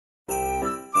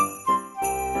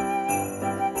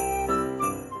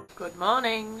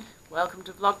morning, welcome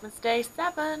to Vlogmas Day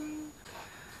 7.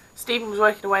 Stephen was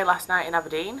working away last night in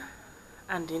Aberdeen,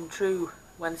 and in true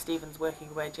when Stephen's working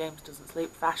away James doesn't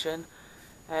sleep fashion,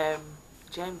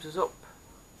 James was up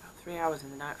about 3 hours in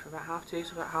the night from about 2:30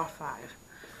 to about 5:30.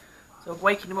 So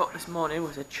waking him up this morning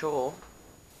was a chore,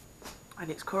 and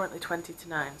it's currently 20 to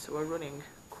 9, so we're running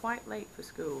quite late for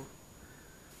school.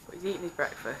 But he's eating his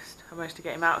breakfast. I managed to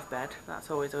get him out of bed,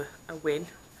 that's always a win.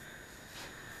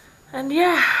 And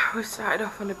yeah, we started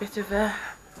off on a bit of a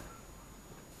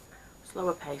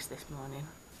slower pace this morning,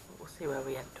 but we'll see where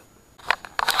we end up.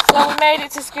 So we made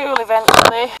it to school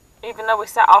eventually, even though we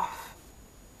set off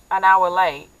an hour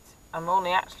late. I'm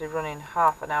only actually running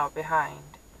half an hour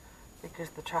behind because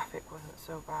the traffic wasn't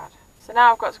so bad. So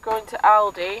now I've got to go into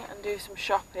Aldi and do some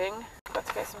shopping. I've got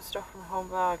to get some stuff from Home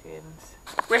Bargains.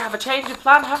 We have a change of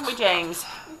plan, haven't we, James?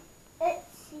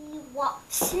 Let's see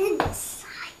what's inside.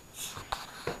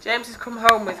 James has come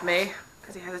home with me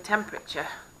because he has a temperature.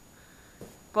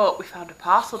 But we found a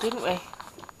parcel, didn't we?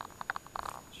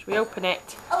 Should we open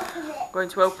it? Open it. We're going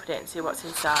to open it and see what's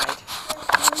inside.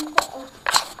 We're going to open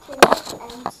it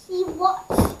and see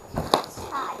what's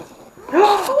inside.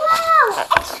 Wow,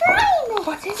 a train!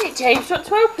 What is it, James? Do you want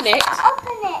to open it?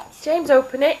 Open it. James,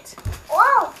 open it.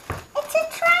 Wow, it's a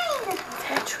train.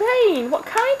 A train? What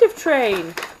kind of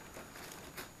train?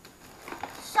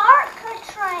 Shark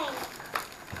train.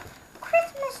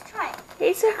 Christmas train.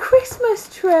 It's a Christmas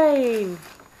train.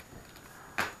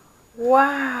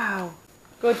 Wow.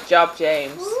 Good job,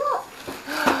 James. Look,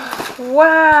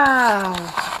 Wow. a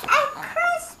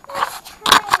Christmas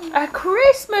train. A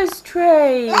Christmas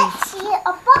train. Let's see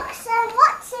a box and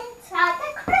what's inside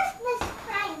the Christmas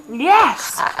train.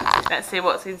 Yes. Let's see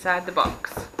what's inside the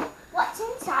box. What's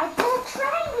inside the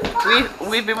train box?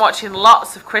 We've been watching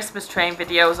lots of Christmas train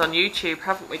videos on YouTube,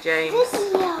 haven't we, James?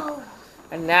 Video.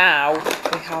 And now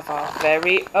we have our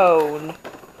very own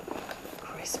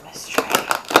Christmas train.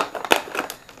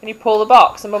 Can you pull the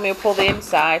box and Mummy will pull the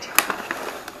inside?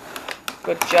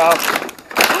 Good job.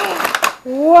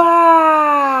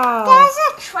 Wow! There's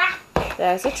a track.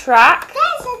 There's a track.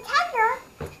 There's a tender.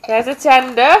 There's a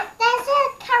tender. There's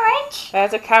a carriage.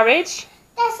 There's a carriage.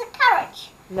 There's a carriage.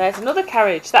 And there's another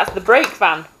carriage. That's the brake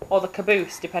van or the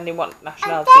caboose, depending what And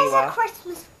nationality there's you a are.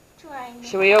 Christmas train.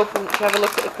 Shall we have a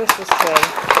look at the Christmas train?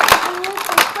 There's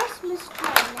a Christmas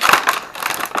train.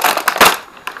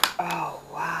 Oh,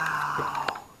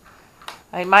 wow.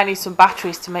 I might need some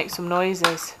batteries to make some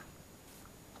noises.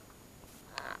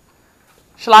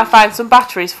 Shall I find some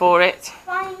batteries for it?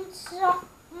 Find some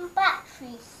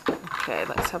batteries. Okay,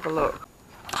 let's have a look.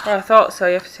 Oh, I thought so.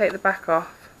 You have to take the back off.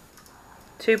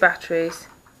 2 batteries.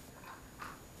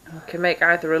 And we can make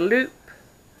either a loop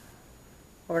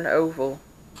or an oval.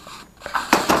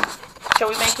 Shall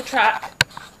we make a track?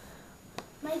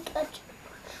 Make a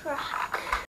track.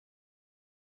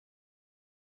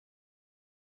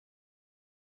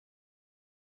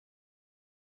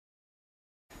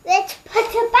 Let's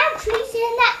put the batteries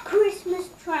in that Christmas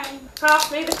train.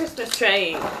 Pass me the Christmas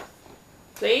train,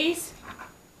 please.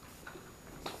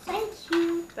 Thank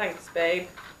you. Thanks, babe.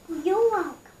 You're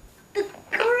welcome. The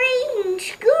green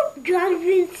screwdriver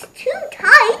is too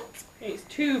tight. It's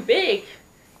too big.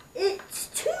 It's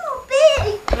too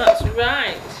big. That's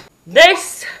right.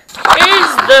 This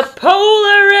is the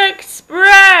Polar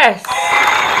Express.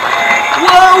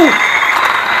 Whoa!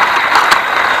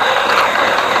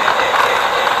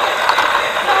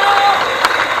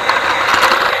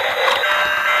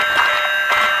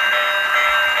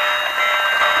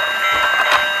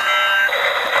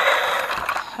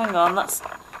 Hang on, that's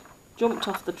jumped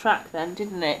off the track then,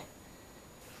 didn't it?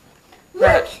 Look,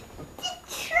 Right. the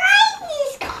train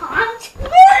is can't move.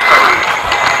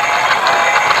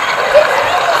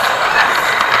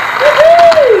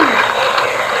 Woohoo!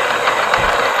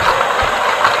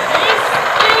 This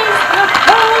is the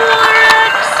Polar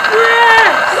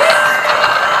Express!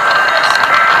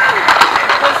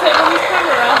 Let's take Mummy's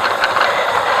camera.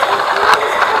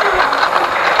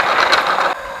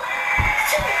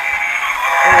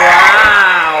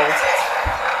 Wow!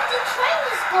 The train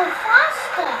is going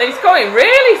faster. It's going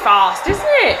really fast,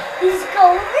 isn't it? It's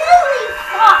going really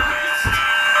fast.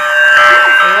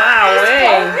 Wow, It's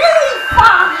going really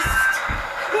fast.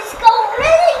 It's going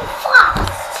really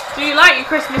fast. Do you like your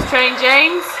Christmas train,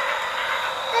 James?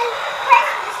 The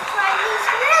Christmas train is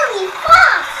really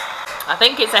fast. I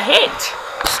think it's a hit.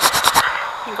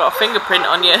 You've got a fingerprint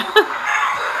on you.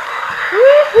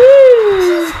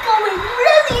 Woohoo! It's going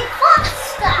really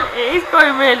faster. It is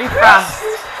going really fast.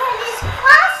 Christmas train is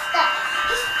faster.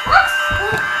 It's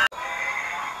faster.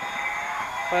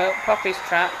 Well, Poppy's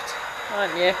trapped,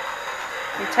 aren't you?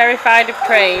 You're terrified of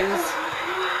trains,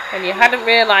 and you hadn't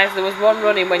realised there was one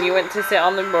running when you went to sit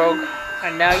on the rug,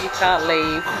 and now you can't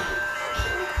leave.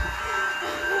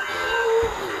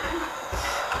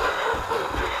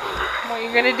 What are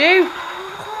you going to do?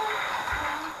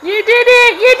 You did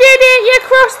it! You did it! You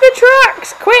crossed the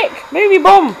tracks! Quick! Move your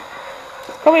bum!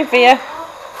 It's coming for you.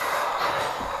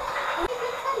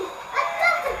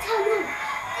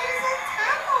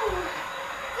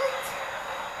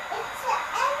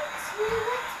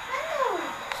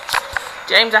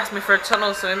 James asked me for a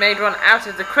tunnel, so we made one out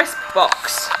of the crisp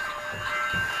box.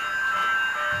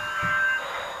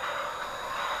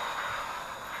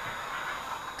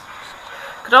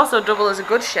 Could also double as a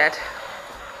goods shed.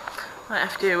 Might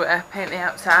have to paint the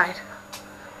outside.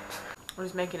 I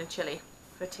was making a chilli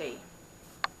for tea.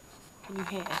 Can you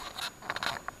hear?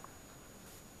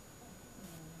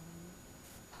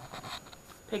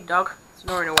 Pig dog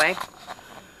snoring away.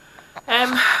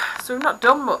 So we've not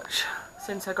done much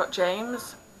since I got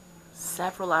James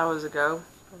several hours ago,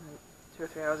 probably 2 or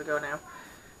 3 hours ago now.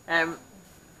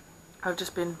 I've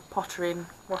just been pottering,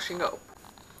 washing up,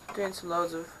 doing some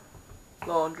loads of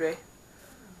laundry,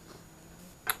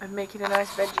 and making a nice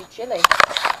veggie chilli.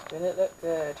 Didn't it look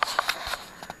good?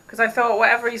 Because I thought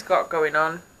whatever he's got going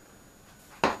on,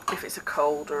 if it's a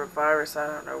cold or a virus, I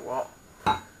don't know what,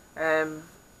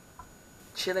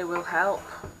 chilli will help.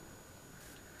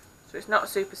 So it's not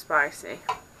super spicy.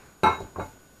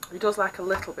 He does like a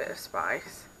little bit of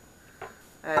spice,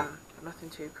 but nothing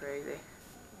too crazy.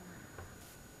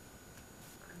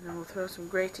 And then we'll throw some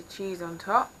grated cheese on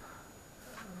top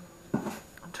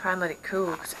and try and let it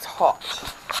cool because it's hot.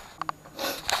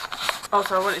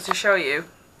 Also, I wanted to show you,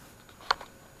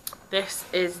 this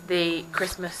is the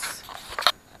Christmas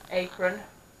apron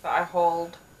that I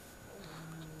hauled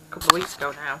a couple of weeks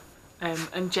ago now.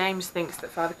 And James thinks that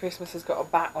Father Christmas has got a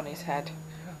bat on his head.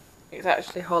 It's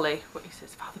actually holly, but he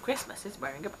says Father Christmas is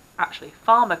wearing a bat. Actually,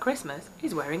 Farmer Christmas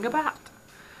is wearing a bat,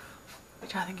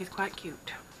 which I think is quite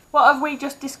cute. What have we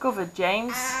just discovered,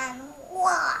 James?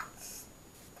 What?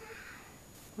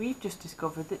 We've just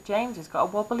discovered that James has got a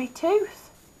wobbly tooth.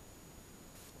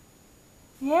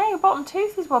 Yeah, your bottom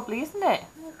tooth is wobbly, isn't it?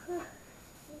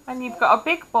 And you've got a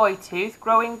big boy tooth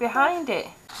growing behind it.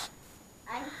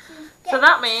 So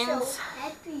that means so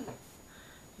heavy.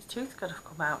 His tooth's got to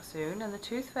come out soon and the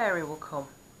tooth fairy will come.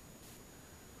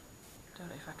 Don't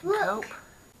know if I can Look. cope.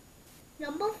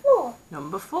 Number 4.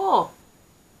 Number 4.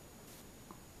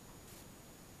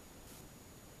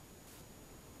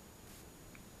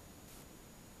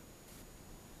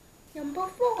 Number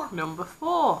 4. Number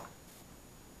 4.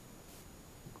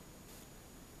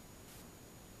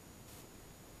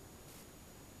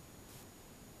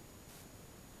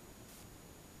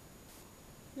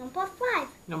 Number 5.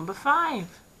 Number 5.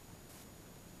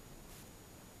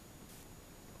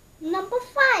 Number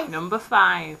 5. Number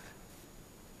 5.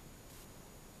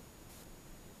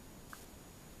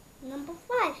 Number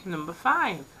 5. Number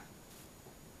 5.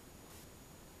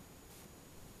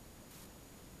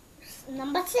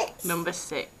 Number 6. Number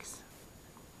 6.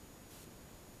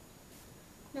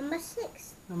 Number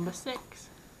 6. Number 6.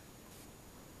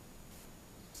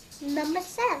 Number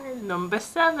 7. Number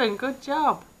 7. Good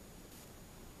job.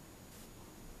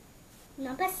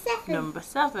 Number 7. Number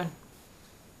 7.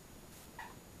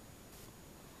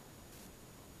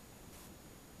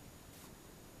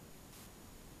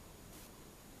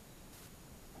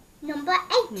 Number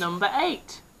 8. Number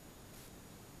 8.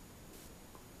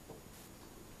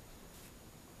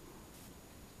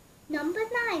 Number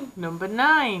 9. Number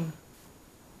 9.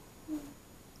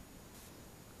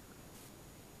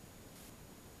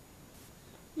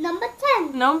 Number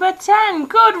 10. Number 10.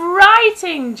 Good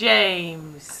writing,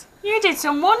 James. You did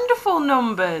some wonderful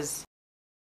numbers.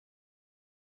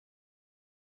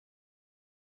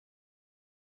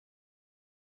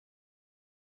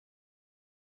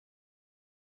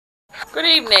 Good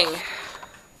evening.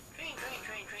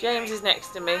 James is next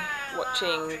to me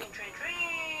watching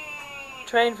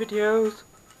train videos.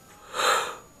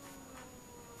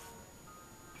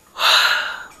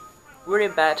 We're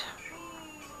in bed.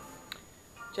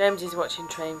 James is watching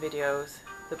train videos.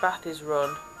 The bath is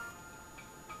run.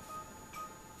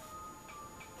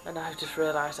 And I've just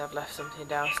realised I've left something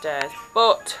downstairs.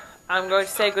 But I'm going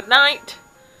to say goodnight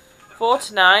for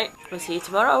tonight. We'll see you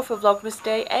tomorrow for Vlogmas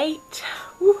Day 8.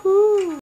 Woohoo!